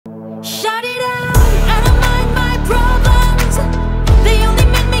Shut it out, I don't mind my problems. They only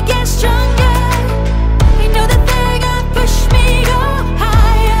make me get stronger. I know that they're gonna push me go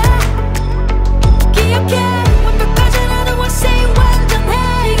higher. 기억해, 완벽하잖아도 I say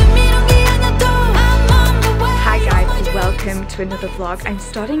완전해. 지금 이런 I'm on the way. Hi guys, welcome to another vlog. I'm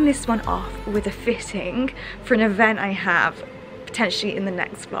starting this one off with a fitting for an event I have potentially in the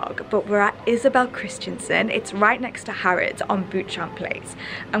next vlog, but we're at Isabel Christensen. It's right next to Harrods on Beauchamp Place,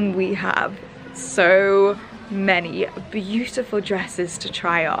 and we have so many beautiful dresses to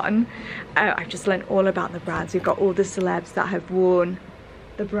try on. I've just learned all about the brands. We've got all the celebs that have worn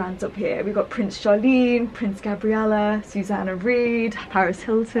the brands up here. We've got Prince Charlene, Prince Gabriella, Susanna Reid, Paris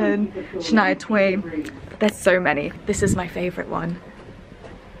Hilton, Shania Twain. There's so many. This is my favorite one.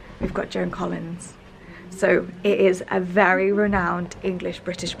 We've got Joan Collins. So it is a very renowned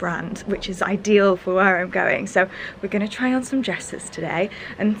English-British brand, which is ideal for where I'm going. So we're gonna try on some dresses today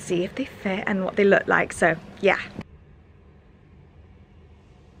and see if they fit and what they look like. So yeah.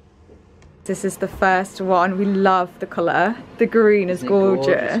 This is the first one. We love the colour. The green is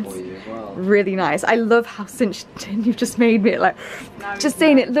gorgeous. Well? Really nice. I love how cinched you've just made me. Like, just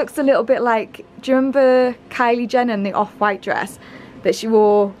saying, it looks a little bit like, do you remember Kylie Jenner in the off-white dress that she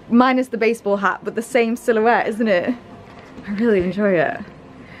wore, minus the baseball hat, but the same silhouette, isn't it? I really enjoy it.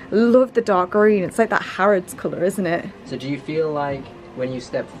 Love the dark green. It's like that Harrods colour, isn't it? So do you feel like when you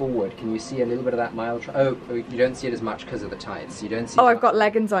step forward, can you see a little bit of that mild, oh, you don't see it as much because of the tights. You don't see. Oh, I've got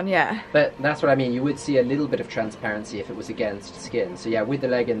leggings on, yeah. But that's what I mean. You would see a little bit of transparency if it was against skin. So yeah, with the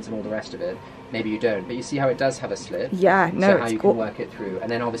leggings and all the rest of it, maybe you don't. But you see how it does have a slit? Yeah, no, so how you can work it through. And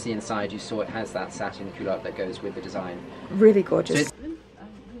then obviously inside you saw it has that satin culotte that goes with the design. Really gorgeous. So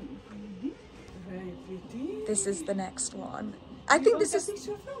this is the next one. I think this is...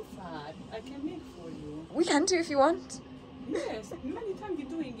 I can make for you. We can do if you want. Yes, many times you're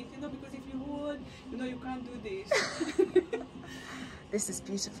doing it, you know, because if you would, you know, you can't do this. This is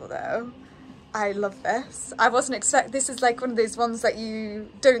beautiful though. I love this. I wasn't expecting, this is like one of those ones that you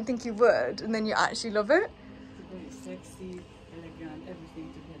don't think you would, and then you actually love it. Very sexy, elegant,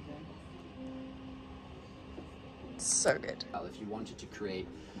 everything together. So good. well, if you wanted to create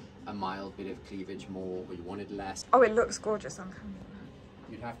a mild bit of cleavage more, or you wanted less. Oh, it looks gorgeous on camera.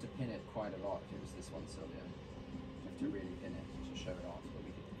 You'd have to pin it quite a lot if it was this one, Sylvia. You have to really pin it to show it off, but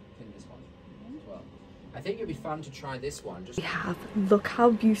we could pin this one as well. I think it'd be fun to try this one. Just Look how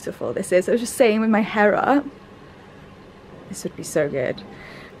beautiful this is. I was just saying with my hair up, this would be so good.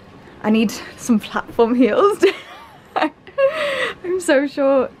 I need some platform heels. I'm so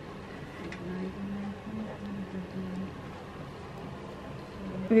short.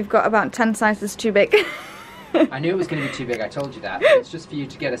 We've got about 10 sizes too big. I knew it was going to be too big, I told you that. But it's just for you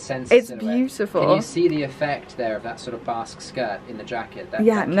to get a sense of silhouette. It's beautiful. Can you see the effect there of that sort of basque skirt in the jacket? That,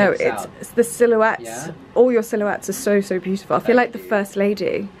 yeah, that no, it's the silhouettes. Yeah? All your silhouettes are so beautiful. I feel like the First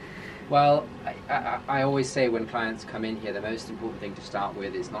Lady. Well, I always say when clients come in here, the most important thing to start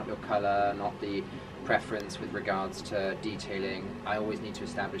with is not your colour, not the preference with regards to detailing. I always need to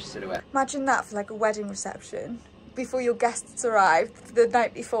establish silhouette. Imagine that for like a wedding reception, before your guests arrive, the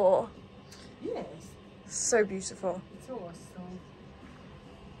night before. Yes. So beautiful. It's awesome.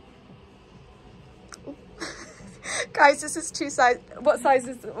 Guys, this is two size. What size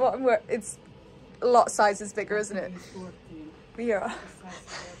is what? It's a lot sizes bigger, isn't it? Yeah.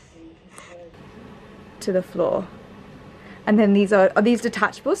 To the floor, and then these are these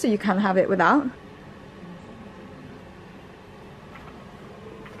detachable, so you can have it without.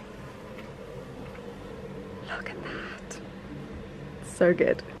 Look at that. So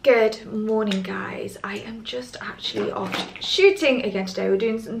good. Good morning, guys. I am just actually off shooting again today. We're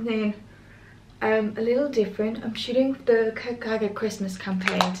doing something a little different. I'm shooting the Gaga Christmas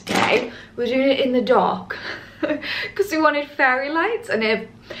campaign today. We're doing it in the dark because we wanted fairy lights, and if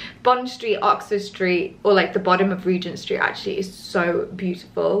Bond Street, Oxford Street, or like the bottom of Regent Street actually is so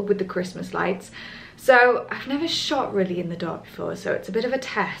beautiful with the Christmas lights. So I've never shot really in the dark before, so it's a bit of a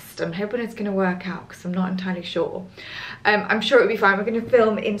test. I'm hoping it's going to work out because I'm not entirely sure. I'm sure it'll be fine. We're going to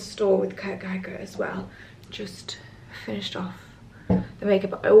film in store with Kurt Geiger as well. Just finished off the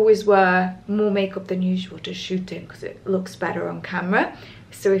makeup. I always wear more makeup than usual to shooting because it looks better on camera.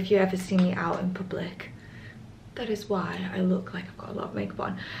 So if you ever see me out in public, that is why I look like I've got a lot of makeup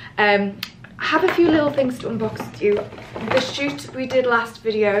on. I have a few little things to unbox with you. The shoot we did last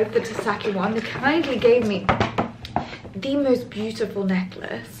video, the Tasaki one, they kindly gave me the most beautiful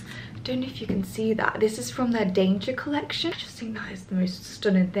necklace. I don't know if you can see that. This is from their Danger collection. I just think that is the most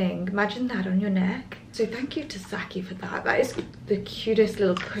stunning thing. Imagine that on your neck. So thank you to Saki for that. That is the cutest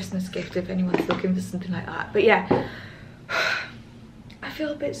little Christmas gift if anyone's looking for something like that. But yeah, I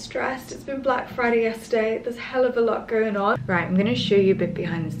feel a bit stressed. It's been Black Friday yesterday. There's a hell of a lot going on. Right, I'm gonna show you a bit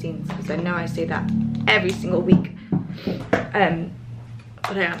behind the scenes because I know I say that every single week. But I am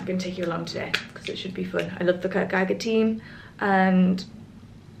gonna take you along today because it should be fun. I love the Kurt Geiger team and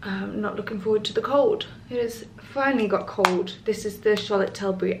I'm not looking forward to the cold. It has finally got cold. This is the Charlotte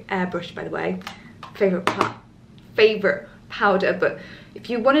Tilbury airbrush, by the way. Favorite powder, but if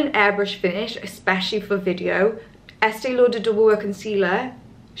you want an airbrush finish, especially for video, Estee Lauder Double Wear Concealer,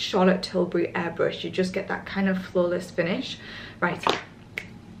 Charlotte Tilbury airbrush, you just get that kind of flawless finish. Right,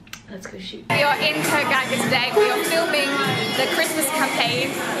 let's go shoot. We are in Kurt Geiger today. We are filming the Christmas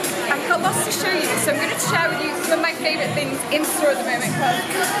campaign. I've got lots to show you, so I'm going to share with you some of my favourite things in store at the moment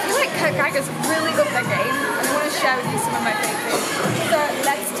because I feel like Kurt Geiger's really up their game and I want to share with you some of my favourite things. So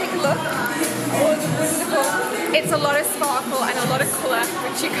let's take a look. Oh, it's wonderful. It's a lot of sparkle and a lot of colour,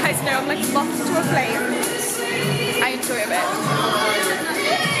 which you guys know I'm like moth to a flame. I enjoy a bit.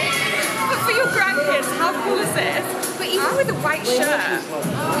 But for your grandkids, how cool is this? But even with a white shirt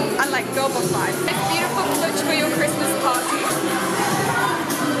and like girl boss vibes, it's a beautiful clutch for your Christmas party.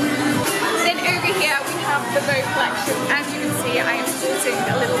 Then over here we have the bow collection. As you can see, I am sporting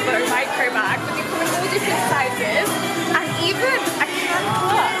a little bow micro bag, but they come in all different sizes and even a can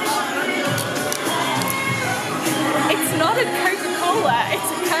clutch. It's not a Coca-Cola, it's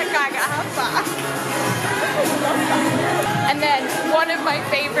a Kurt Geiger handbag. And then one of my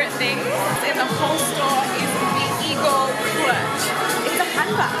favourite things in the whole store is the Eagle clutch. It's a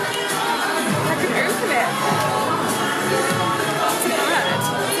handbag. I can open it. It's a bird.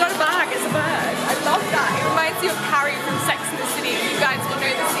 It's not a bag, it's a bird. I love that. It reminds me of Carrie from Sex and the City. You guys will know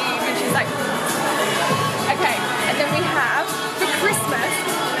the scene when she's like... Okay, and then we have, for Christmas,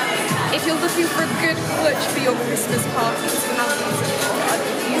 if you're looking for a good clutch for your Christmas parties, you have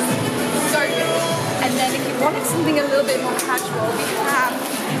these. So good. And then if you wanted something a little bit more casual, we have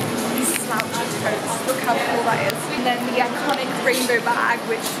these slouchy totes. Look how cool that is. And then the iconic rainbow bag,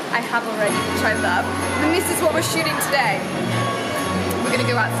 which I have already, which I love. And this is what we're shooting today. We're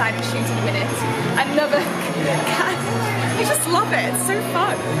gonna go outside and shoot in a minute. Another cat. I just love it, it's so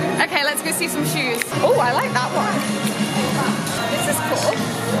fun. Okay, let's go see some shoes. Oh, I like that one. This is cool.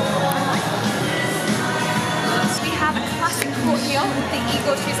 We have a classic court heel with the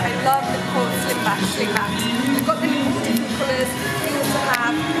Eagle shoes. I love the court sling backs. We've got them in all different colours. We also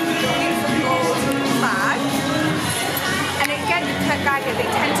have the beautiful gold bag. And again, with Kurt Geiger, they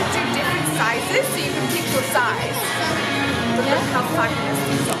tend to do different sizes, so you can pick your size. But look how fabulous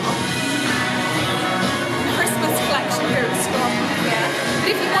these are. Christmas collection goes from here. But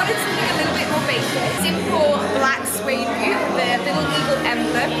if you wanted something a little bit more basic, simple black suede boot with the little eagle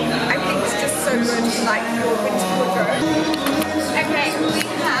emblem, I think it's just so good for like your winter wardrobe. Okay, we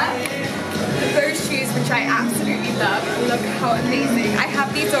have the bow shoes, which I absolutely love. Look how amazing. I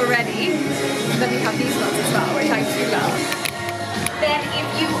have these already. And then we have these ones as well, which I do love. Then if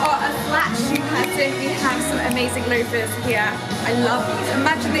you are a flat shoe person, we have some amazing loafers here. I love these.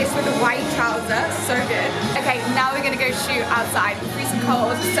 Imagine this with a white trouser, so good. Okay, now we're gonna go shoot outside. It's freezing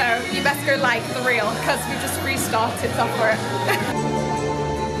cold, so you best go like the reel because we just restarted for it.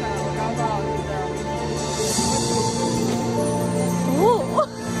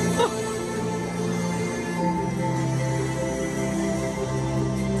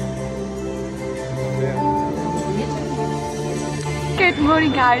 Good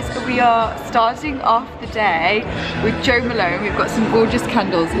morning guys, we are starting off the day with Jo Malone. We've got some gorgeous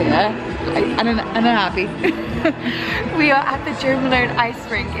candles here and an Abbey. We are at the Jo Malone ice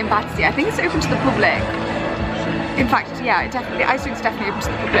rink in Battersea. I think it's open to the public. In fact, yeah, definitely, the ice rink's definitely open to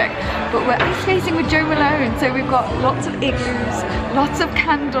the public. But we're ice skating with Jo Malone, so we've got lots of igloos, lots of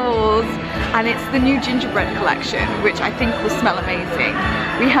candles, and it's the new gingerbread collection, which I think will smell amazing.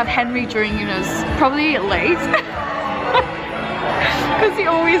 We have Henry joining us, probably late. Because he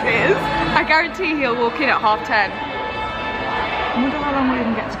always is. I guarantee he'll walk in at 10:30. I wonder how long we're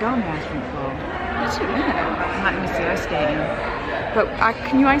going to get to go on the ice rink for. I don't know. I might miss the ice skating. But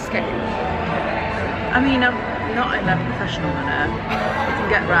can you ice skate? I mean, I'm not in a professional manner. I can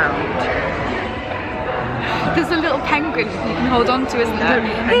get round. There's a little penguin you can hold on to, isn't there?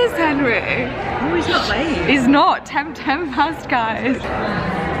 Here's Henry. Oh, he's not late. He's not. 10 past, guys.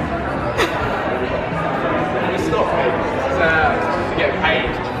 To get paid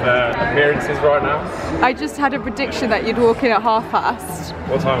for appearances right now. I just had a prediction that you'd walk in at past.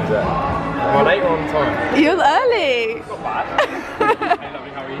 What time is it? Am I late or on time? You're early. Not bad. Hey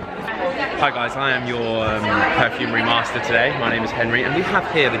lovely, how are you? Hi guys, I am your perfumery master today. My name is Henry and we have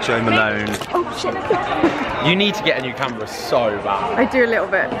here the Jo Malone. Oh shit. You need to get a new camera so bad. I do a little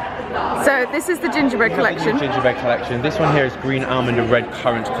bit. So this is the gingerbread collection. Gingerbread collection. This one here is green almond and red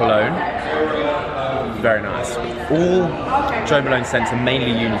currant cologne. Very nice. All Jo Malone scents are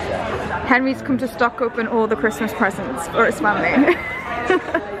mainly unisex. Henry's come to stock up on all the Christmas presents for his family.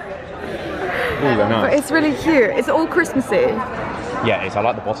 Oh, they're nice. But it's really cute. It's all Christmassy. Yeah, it is. I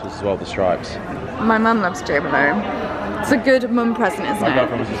like the bottles as well, the stripes. My mum loves Jo Malone. It's a good mum present, isn't My it?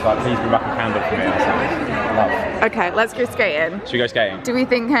 girlfriend was just like, please bring back a candle for me. I said, love. Okay, let's go skating. Should we go skating? Do we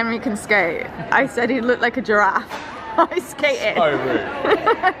think Henry can skate? I said he looked like a giraffe. Ice skating. So rude.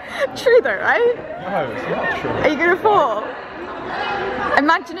 True though, right? No, it's not true. Are you gonna fall?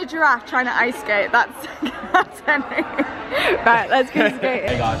 Imagine a giraffe trying to ice skate. That's Henry. Right, let's go skating.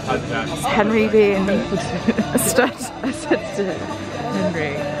 Hey guys, how's it going? It's Henry being a stud. I said to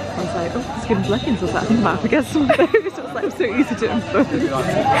Henry, I was like, oh, skin leggings. I was like, I think I might have to get some of those. It was like so easy to influence.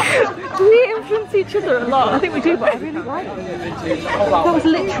 We influence each other a lot. I think we do, but I really like it. That was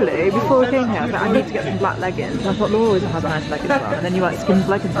literally, before we came here, I was like, I need to get some black leggings. And I thought Laura always has nice leggings on. And then you like skin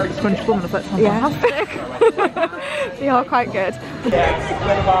leggings and scrunchable, and I thought, fantastic. They are quite good.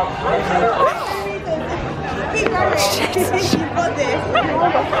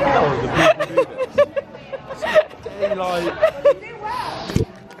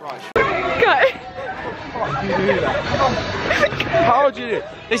 How would you do?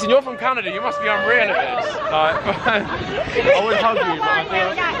 Listen, you're from Canada, you must be unreal at this. Like, I would hug you, but I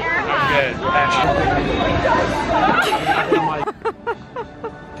feel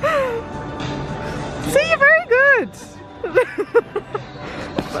See, you're very good.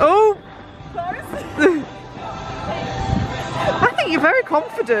 Oh. I think you're very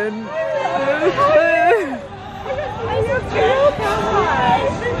confident.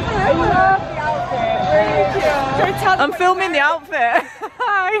 I'm filming the outfit.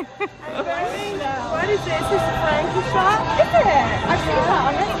 Hi. What is this? Is this a Frankie shop? Is it? I've seen that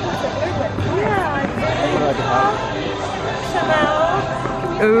on Netflix. Yeah.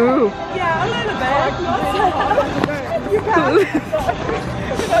 Chanel. Ooh. Yeah, a little bit. You can.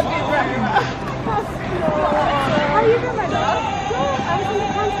 How are you doing, my dog?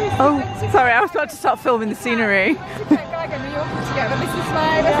 Oh, sorry, I was about to start filming the scenery. This is my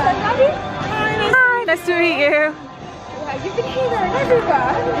best friend, Abby. Hi, nice to meet you. Yeah, you've been here and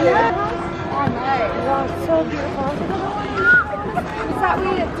everywhere. Yeah. Oh, nice. Wow, it's so beautiful. Was that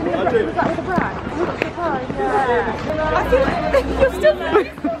with the bride? Yeah. I feel like you're still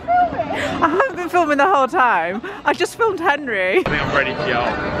filming. I haven't been filming the whole time. I just filmed Henry. I think I'm ready for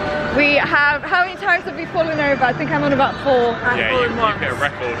y'all. We have, how many times have we fallen over? I think I'm on about 4. Yeah, you've hit a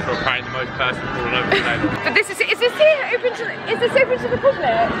record for apparently the most person falling over today. But this is this here open to, is this open to the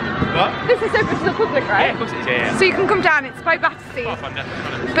public? What? This is open to the public, right? Yeah, of course it is, yeah. So you can come down, it's by Battersea. Oh, fun,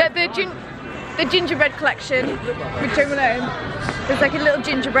 But the gingerbread collection with Jo Malone, there's like a little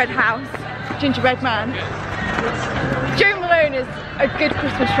gingerbread house, gingerbread man. Jo Malone is a good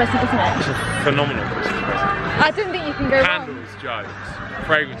Christmas present, isn't it? It's a phenomenal Christmas present. I don't think you can go wrong. Candles, jokes,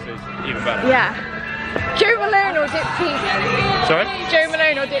 fragrances, even better. Yeah. Jo Malone or Dip Teeth? Sorry? Jo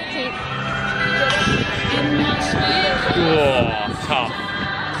Malone or Dip Teeth? Oh, tough.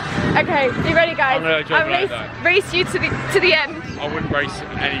 Okay, you ready, guys? I'm gonna jump right there. Race you to the end. I wouldn't race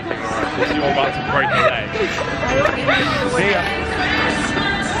anything alright, because you're about to break a leg. See ya.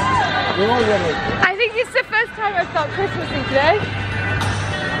 I think it's the first time I've felt Christmassy today.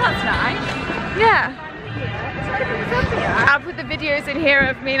 That's nice. Yeah. I'll put the videos in here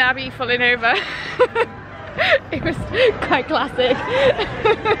of me and Abby falling over. It was quite classic.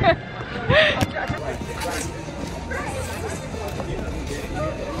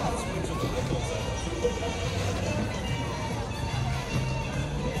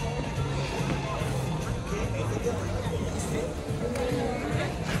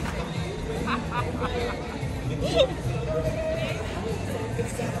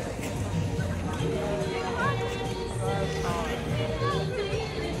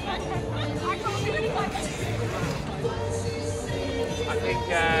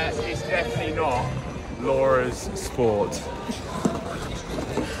 I think it's definitely not Laura's sport.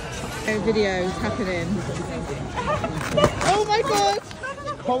 Videos happening. Oh my god!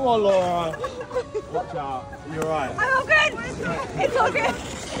 Come on, Laura. Watch out. You're right. I'm all good! It's all good!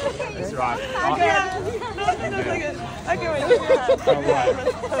 It's right. I'm good.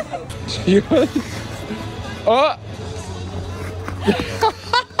 Okay. Oh!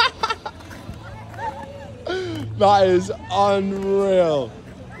 That is unreal.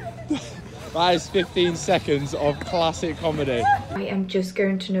 That is 15 seconds of classic comedy. I am just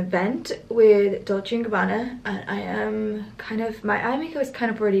going to an event with Dolce Gabbana, and I am kind of, my eye makeup is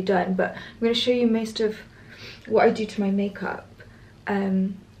kind of already done, but I'm going to show you most of what I do to my makeup.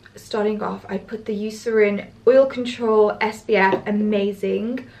 Starting off, I put the Eucerin Oil Control SPF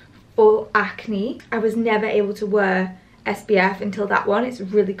Amazing for acne. I was never able to wear SPF until that one. It's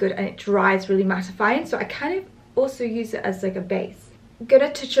really good and it dries really mattifying, so I kind of also use it as like a base. I'm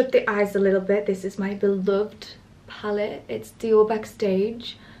gonna touch up the eyes a little bit. This is my beloved palette. It's Dior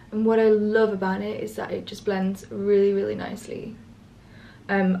Backstage, and what I love about it is that it just blends really, really nicely.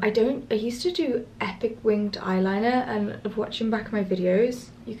 I used to do epic winged eyeliner, and watching back my videos,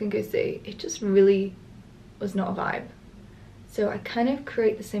 you can go see, it just really was not a vibe. So I kind of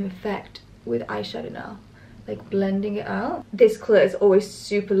create the same effect with eyeshadow now, like blending it out. This colour is always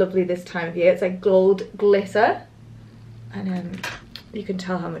super lovely this time of year. It's like gold glitter, and you can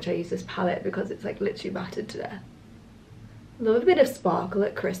tell how much I use this palette because it's like literally battered to death. Love a bit of sparkle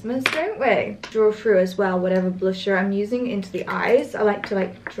at Christmas, don't we? Draw through as well whatever blusher I'm using into the eyes. I like to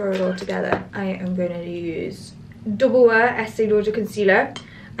like draw it all together. I am going to use Double Wear Estee Lauder Concealer.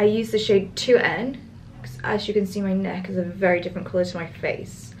 I use the shade 2N because, as you can see, my neck is a very different colour to my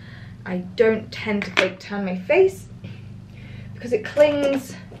face. I don't tend to fake tan my face because it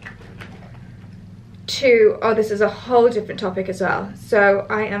clings to, oh, this is a whole different topic as well. So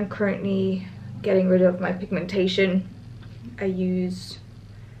I am currently getting rid of my pigmentation. I use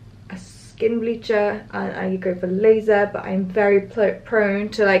a skin bleacher and I go for laser, but I'm very prone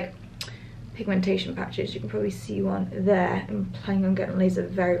to like pigmentation patches. You can probably see one there. I'm planning on getting laser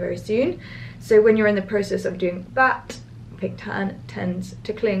very, very soon. So when you're in the process of doing that, pig tan tends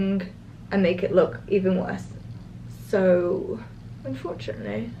to cling and make it look even worse. So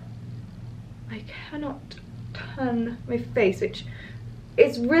unfortunately, I cannot tan my face, which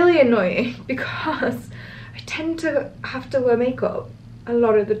is really annoying because I tend to have to wear makeup a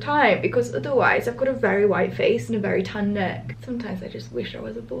lot of the time because otherwise I've got a very white face and a very tan neck. Sometimes I just wish I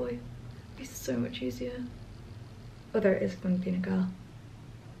was a boy. It's so much easier. Although it is fun being a girl.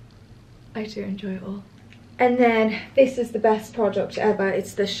 I do enjoy it all. And then this is the best product ever.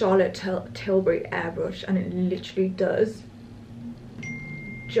 It's the Charlotte Tilbury Airbrush, and it literally does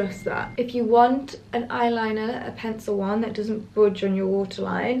just that. If you want an eyeliner, a pencil one that doesn't budge on your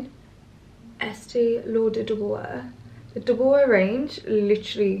waterline, Estee Lauder Double Wear. The Double Wear range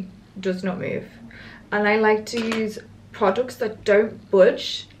literally does not move, and I like to use products that don't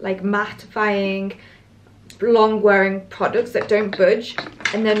budge, like mattifying, long wearing products that don't budge,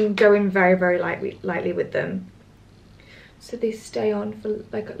 and then go in very, very lightly with them, so they stay on for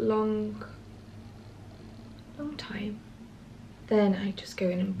like a long time. Then I just go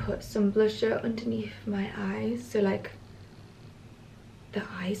in and put some blusher underneath my eyes, so like the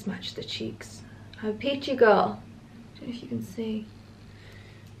eyes match the cheeks. I'm a peachy girl. I don't know if you can see.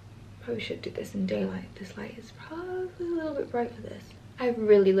 Probably should do this in daylight. This light is probably a little bit bright for this. I have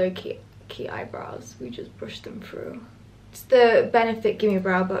really low key eyebrows. We just brush them through. It's the Benefit Gimme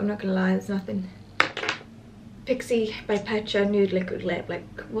Brow, but I'm not gonna lie, there's nothing. Pixie by Petra Nude Liquid Lip. Like,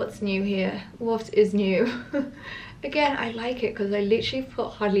 what's new here? What is new? Again, I like it because I literally put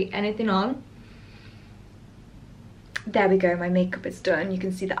hardly anything on. There we go, my makeup is done. You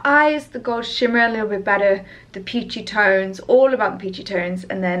can see the eyes, the gold shimmer a little bit better, the peachy tones, all about the peachy tones,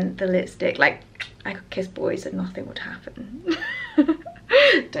 and then the lipstick. Like, I could kiss boys and nothing would happen.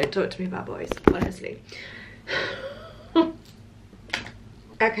 Don't talk to me about boys, honestly.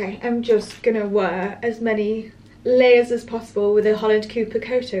 Okay, I'm just gonna wear as many layers as possible with a Holland Cooper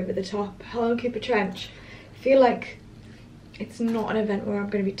coat over the top, Holland Cooper trench. I feel like it's not an event where I'm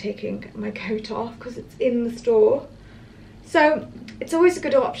going to be taking my coat off because it's in the store. So it's always a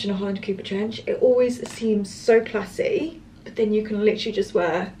good option, a Holland Cooper trench. It always seems so classy, but then you can literally just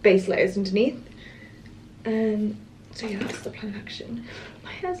wear base layers underneath. So yeah, that's the plan of action.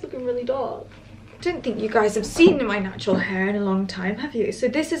 My hair's looking really dark. I don't think you guys have seen my natural hair in a long time, have you? So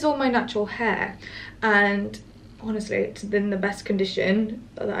this is all my natural hair, and honestly it's been the best condition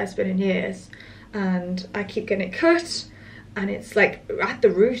that I've been in years, and I keep getting it cut, and it's like at the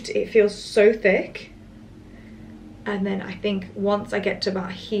root it feels so thick, and then I think once I get to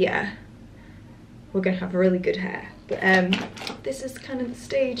about here we're gonna have really good hair. But this is kind of the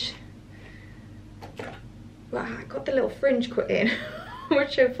stage. Wow, I got the little fringe cut in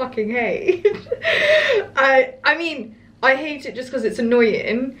which I fucking hate. I mean, I hate it just because it's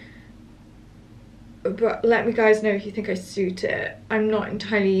annoying, but let me guys know if you think I suit it. I'm not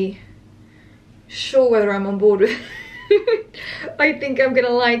entirely sure whether I'm on board with it. I think I'm gonna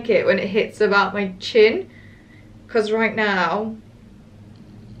like it when it hits about my chin, because right now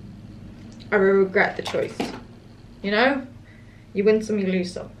I will regret the choice. You know, you win some, you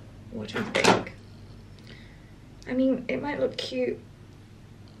lose some. What do you think? I mean, it might look cute.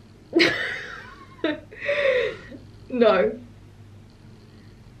 No.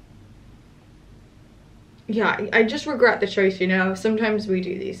 Yeah, I just regret the choice, you know. Sometimes we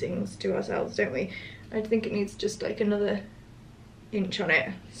do these things to ourselves, don't we? I think it needs just like another inch on it.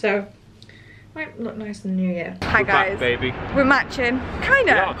 So, might look nice in the new year. Hi guys. Back, baby. We're matching.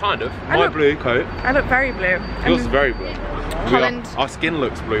 Kinda. Yeah, kind of. My blue coat. I look very blue. Yours is very blue. Holland. Our skin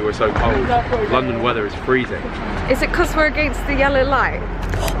looks blue, we're so cold. London weather is freezing. Is it because we're against the yellow light?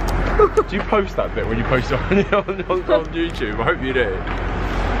 Do you post that bit when you post it on YouTube? I hope you do.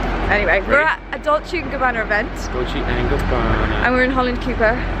 Anyway, we're at a Dolce Gabbana event. Dolce and Gabbana. And we're in Holland Cooper.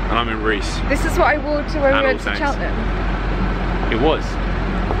 And I'm in Reese. This is what I wore to when we went to Cheltenham. It was.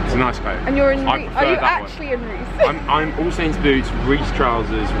 It's a nice coat. And you're in Reese. Are you actually in Reese? I'm All Saints boots, Reese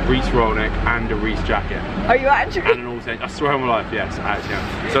trousers, Reese roll neck, and a Reese jacket. Are you actually? And an All Saints. I swear on my life, yes, I actually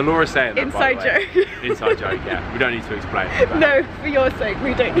am. So Laura's saying that. Inside joke. Inside joke, yeah. We don't need to explain. No, for your sake,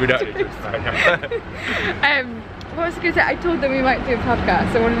 we don't. We don't need to explain. What was I going to say? I told them we might do a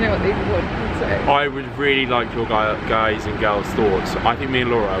podcast. So I want to know what they would say. I would really like your guys and girls' thoughts. I think me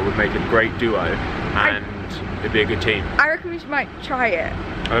and Laura would make a great duo, and it'd be a good team. I reckon we might try it. I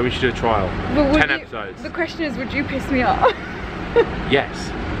think we should do a trial. 10 episodes. The question is, would you piss me off? Yes,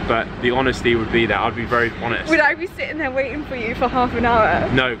 but the honesty would be that I'd be very honest. Would I be sitting there waiting for you for half an hour?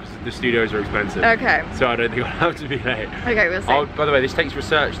 No, because the studios are expensive. Okay. So I don't think I'll have to be late. Okay, we'll see. Oh, by the way, this takes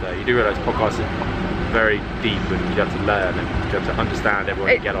research though. You do realise podcasts are very deep and you have to learn and you have to understand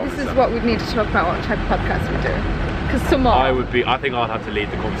everyone and get on. This is what we need to talk about, what type of podcast we do. Because tomorrow I think I'd have to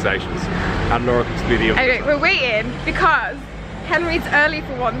lead the conversations and Laura can be the Anyway, we're waiting because Henry's early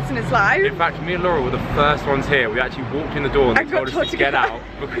for once in his life. In fact, me and Laura were the first ones here. We actually walked in the door and they told us to get out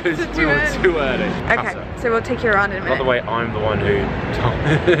because we were too early. Okay, so we'll take you around in a minute. By the way, I'm the one who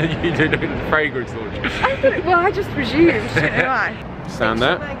you did the fragrance launch. Well, I just presumed, shouldn't I? Stand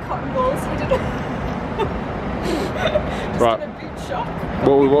there. My cotton balls, he did Right. in a boot shop.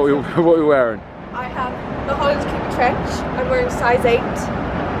 What are we wearing? I have the Holland Cooper trench. I'm wearing size 8,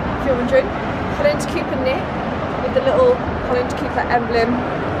 if you're wondering. Holland Cooper knit with the little Holland Cooper emblem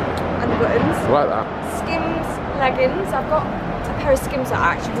and the buttons. I like that. Skims leggings. I've got a pair of Skims that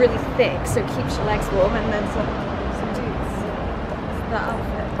are actually really thick, so it keeps your legs warm, and then some boots. That's that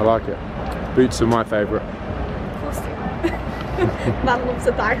outfit. I like it. Boots are my favourite. Of course do. Man loves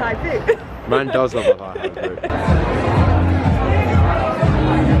a thigh-high boot. Man does love a thigh-high boot.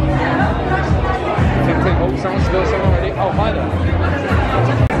 Oh, someone's spilled some already. Oh, hi there.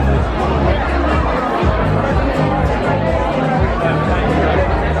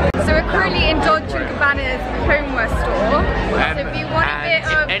 So we're currently in Dolce Gabbana's homeware store. So if you want a bit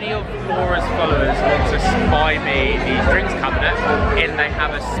of... If any of Laura's followers want to buy me the drinks cabinet, they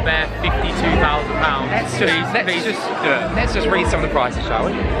have a spare £52,000. Let's just read some of the prices, shall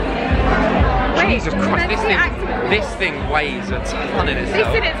we? Jesus Christ, this thing weighs a ton in itself.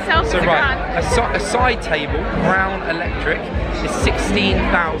 This in itself is so a right, grand. a side table, brown electric, is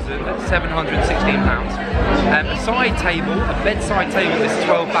 £16,716. A side table, a bedside table, is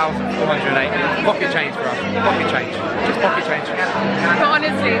 £12,408. Pocket change for us. Pocket change. Just pocket change. But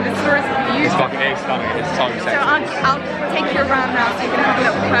honestly, the store is beautiful. It's stunning. It's so So I'll take you around now so you can have a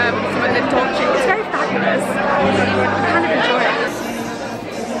little curve of some of the Dolce. It's very fabulous. I kind of enjoy it.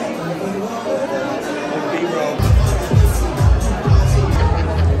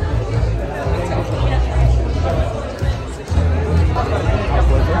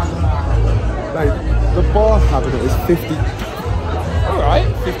 The bar cabinet is 50. Alright.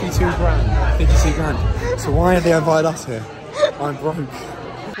 52 grand. 52 grand. So why have they invited us here? I'm broke.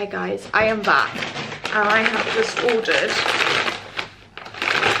 Hi guys, I am back and I have just ordered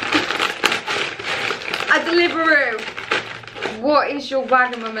a Deliveroo. What is your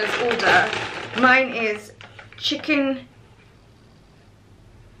Wagamama's order? Mine is chicken.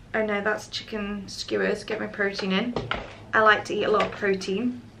 Oh no, that's chicken skewers. Get my protein in. I like to eat a lot of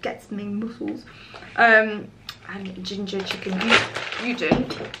protein. Gets me muscles. And ginger chicken udon.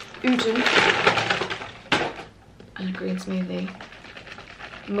 And a green smoothie.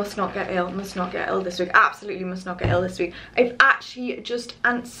 Must not get ill. Must not get ill this week. Absolutely must not get ill this week. I've actually just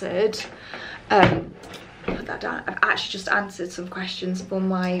answered. Put that down. I've actually just answered some questions for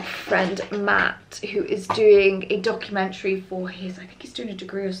my friend Matt, who is doing a documentary for his, I think he's doing a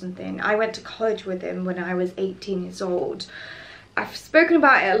degree or something. I went to college with him when I was 18 years old. I've spoken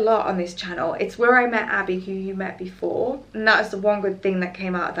about it a lot on this channel. It's where I met Abby, who you met before, and that was the one good thing that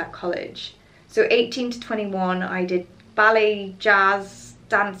came out of that college. So 18 to 21, I did ballet, jazz,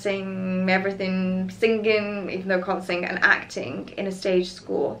 dancing, everything, singing, even though I can't sing, and acting in a stage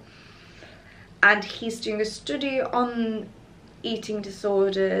school. And he's doing a study on eating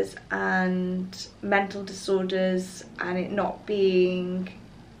disorders and mental disorders, and it not being,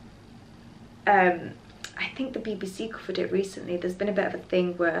 I think the BBC covered it recently. There's been a bit of a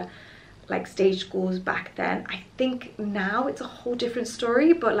thing where like stage schools back then, I think now it's a whole different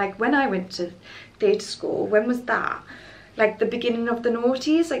story, but like when I went to theatre school, when was that? Like the beginning of the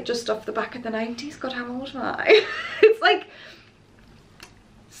noughties, like just off the back of the 90s. God, how old am I? It's like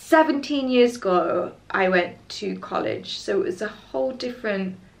 17 years ago I went to college, so it was a whole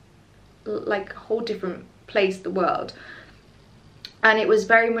different, like a whole different place, the world. And it was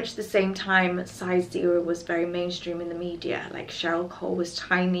very much the same time size zero was very mainstream in the media. Like Cheryl Cole was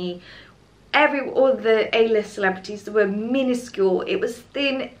tiny, all the A-list celebrities, they were minuscule. It was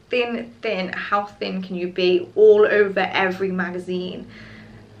thin, thin, thin. How thin can you be? All over every magazine.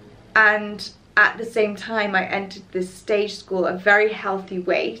 And at the same time I entered this stage school, a very healthy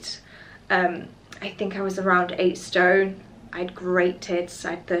weight. I think I was around 8 stone. I had great tits,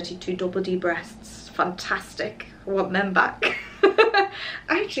 I had 32 double D breasts, fantastic. I want them back.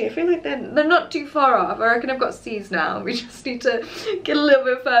 Actually, I feel like they're not too far off. I reckon I've got C's now. We just need to get a little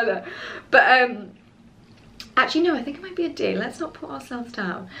bit further. But actually no, I think it might be a D. Let's not put ourselves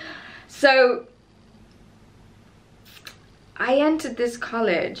down. So I entered this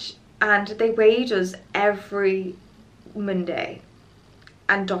college and they weighed us every Monday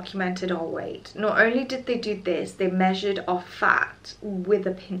and documented our weight. Not only did they do this, they measured our fat with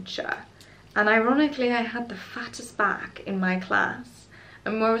a pincher. And ironically, I had the fattest back in my class,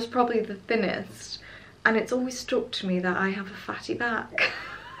 and I was probably the thinnest. And it's always struck to me that I have a fatty back.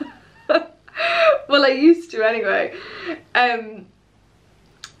 Well, I used to anyway. And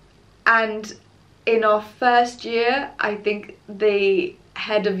in our first year, I think the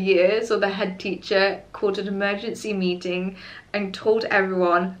head of years or the head teacher called an emergency meeting and told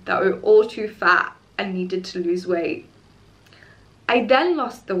everyone that we were all too fat and needed to lose weight. I then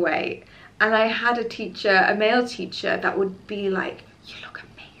lost the weight. And I had a teacher, a male teacher, that would be like, you look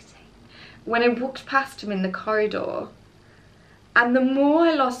amazing, when I walked past him in the corridor. And the more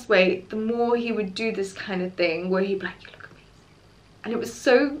I lost weight, the more he would do this kind of thing where he'd be like, you look amazing. And it was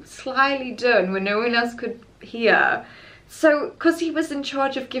so slyly done when no one else could hear. So, because he was in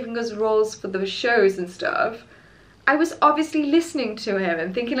charge of giving us roles for the shows and stuff, I was obviously listening to him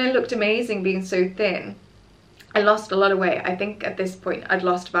and thinking I looked amazing being so thin. I lost a lot of weight. I think at this point I'd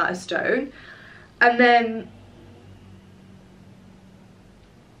lost about 1 stone. And then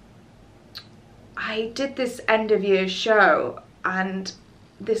I did this end of year show and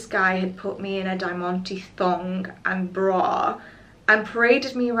this guy had put me in a diamante thong and bra and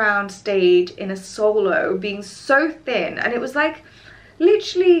paraded me around stage in a solo, being so thin. And it was like,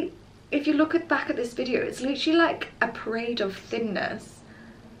 literally, if you look back at this video, it's literally like a parade of thinness.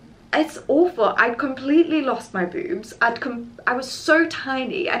 It's awful. I'd completely lost my boobs. I was so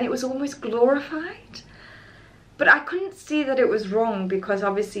tiny and it was almost glorified. But I couldn't see that it was wrong because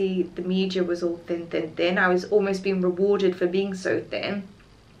obviously the media was all thin, thin, thin. I was almost being rewarded for being so thin.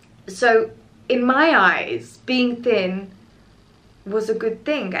 So in my eyes, being thin was a good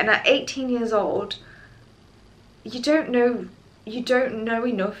thing. And at 18 years old, you don't know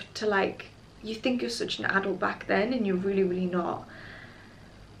enough to, like, you think you're such an adult back then and you're really, really not.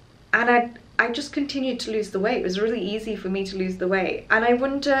 And I just continued to lose the weight. It was really easy for me to lose the weight. And I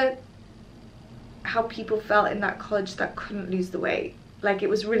wonder how people felt in that college that couldn't lose the weight. Like, it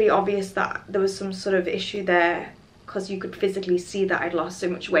was really obvious that there was some sort of issue there because you could physically see that I'd lost so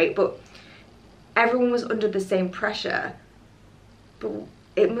much weight. But everyone was under the same pressure. But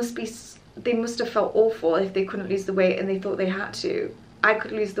it must be, they must have felt awful if they couldn't lose the weight and they thought they had to. I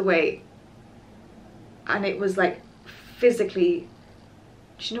could lose the weight. And it was like physically,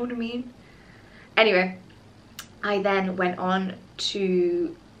 do you know what I mean? Anyway, I then went on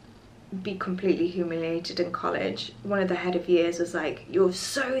to be completely humiliated in college. One of the head of years was like, you're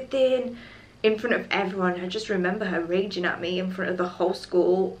so thin, in front of everyone. I just remember her raging at me in front of the whole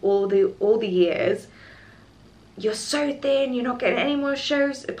school, all the years. You're so thin, you're not getting any more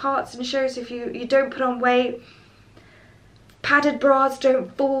parts and shows if you don't put on weight. Padded bras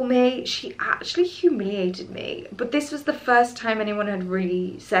don't fool me. She actually humiliated me. But this was the first time anyone had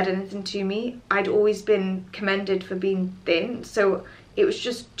really said anything to me. I'd always been commended for being thin, so it was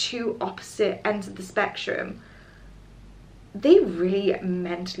just two opposite ends of the spectrum. They really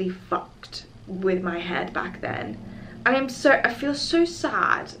mentally fucked with my head back then. And I feel so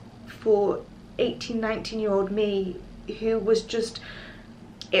sad for 18, 19-year-old me who was just,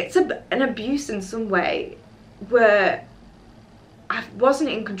 it's an abuse in some way where I wasn't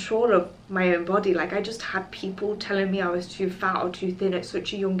in control of my own body. Like, I just had people telling me I was too fat or too thin at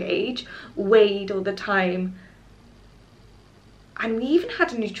such a young age, weighed all the time. And we even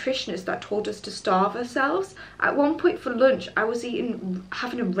had a nutritionist that told us to starve ourselves. At one point for lunch, I was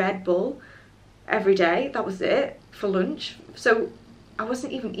having a Red Bull every day. That was it for lunch. So I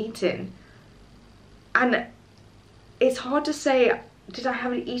wasn't even eating. And it's hard to say, did I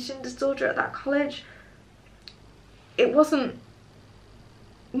have an eating disorder at that college? It wasn't.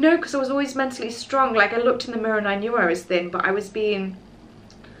 No, because I was always mentally strong. Like, I looked in the mirror and I knew I was thin, but I was being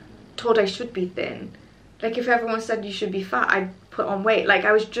told I should be thin. Like, if everyone said you should be fat, I'd put on weight. Like,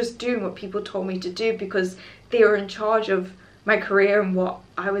 I was just doing what people told me to do because they were in charge of my career and what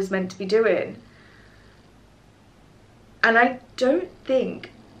I was meant to be doing. And I don't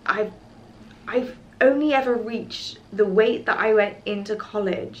think I've only ever reached the weight that I went into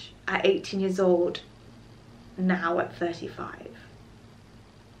college at 18 years old now at 35.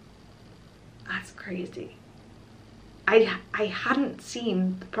 That's crazy. I hadn't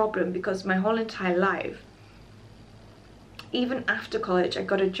seen the problem because my whole entire life, even after college, I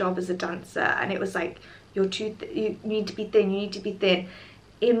got a job as a dancer, and it was like, you need to be thin, you need to be thin.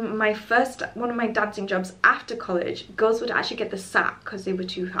 In my one of my dancing jobs after college, girls would actually get the sack because they were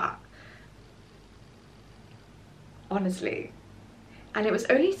too fat. Honestly. And it was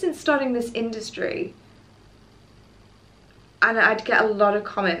only since starting this industry, and I'd get a lot of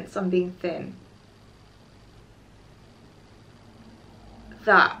comments on being thin,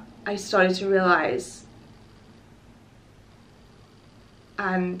 that I started to realise.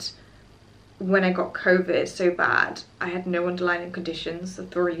 And when I got COVID so bad, I had no underlying conditions. I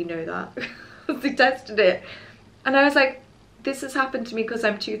thoroughly know that. They tested it, and I was like, this has happened to me because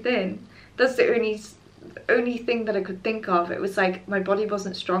I'm too thin. That's the only thing that I could think of. It was like my body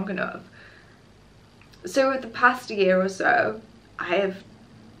wasn't strong enough. So over the past year or so, I have,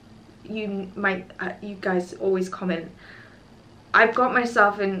 you guys always comment, I've got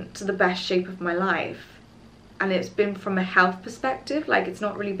myself into the best shape of my life. And it's been from a health perspective. Like, it's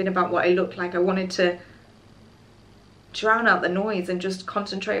not really been about what I look like. I wanted to drown out the noise and just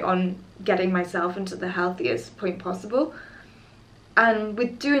concentrate on getting myself into the healthiest point possible. And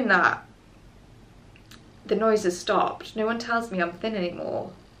with doing that, the noise has stopped. No one tells me I'm thin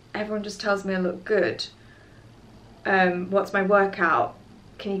anymore. Everyone just tells me I look good. What's my workout?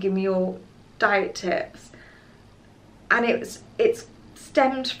 Can you give me your diet tips? And it's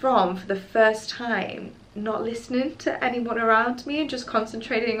stemmed from, for the first time, not listening to anyone around me and just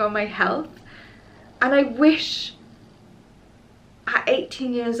concentrating on my health. And I wish at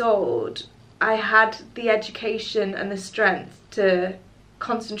 18 years old I had the education and the strength to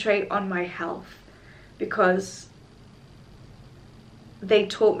concentrate on my health, because they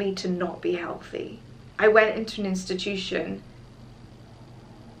taught me to not be healthy. I went into an institution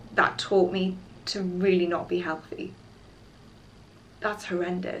that taught me to really not be healthy. That's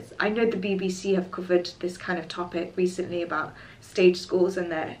horrendous. I know the BBC have covered this kind of topic recently about stage schools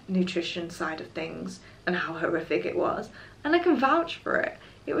and their nutrition side of things and how horrific it was. And I can vouch for it.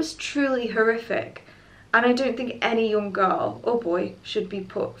 It was truly horrific. And I don't think any young girl or boy should be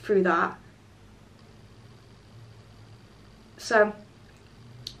put through that. So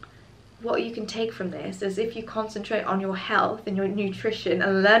what you can take from this is, if you concentrate on your health and your nutrition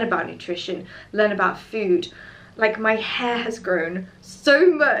and learn about nutrition, learn about food. Like, my hair has grown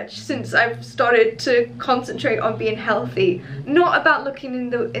so much since I've started to concentrate on being healthy. Not about looking in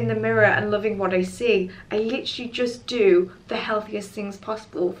the mirror and loving what I see. I literally just do the healthiest things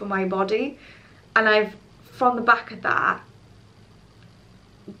possible for my body. And I've, from the back of that,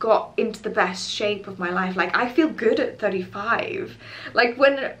 got into the best shape of my life. Like, I feel good at 35. Like,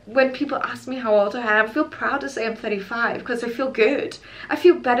 when people ask me how old I am, I feel proud to say I'm 35 because I feel good. I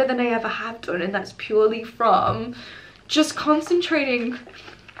feel better than I ever have done, and that's purely from just concentrating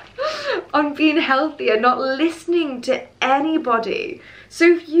on being healthy and not listening to anybody. So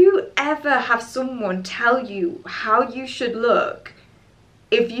if you ever have someone tell you how you should look,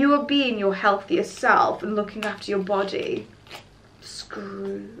 if you are being your healthiest self and looking after your body,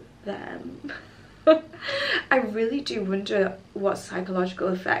 screw them. I really do wonder what psychological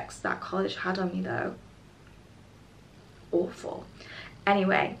effects that college had on me, though. Awful.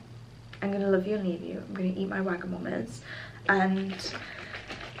 Anyway, I'm gonna love you and leave you. I'm gonna eat my Wagamamas, and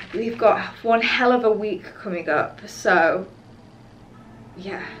we've got one hell of a week coming up, so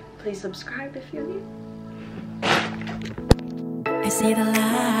yeah, please subscribe if you're new. I see the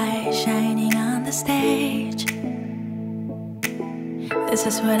light shining on the stage. This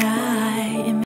is what I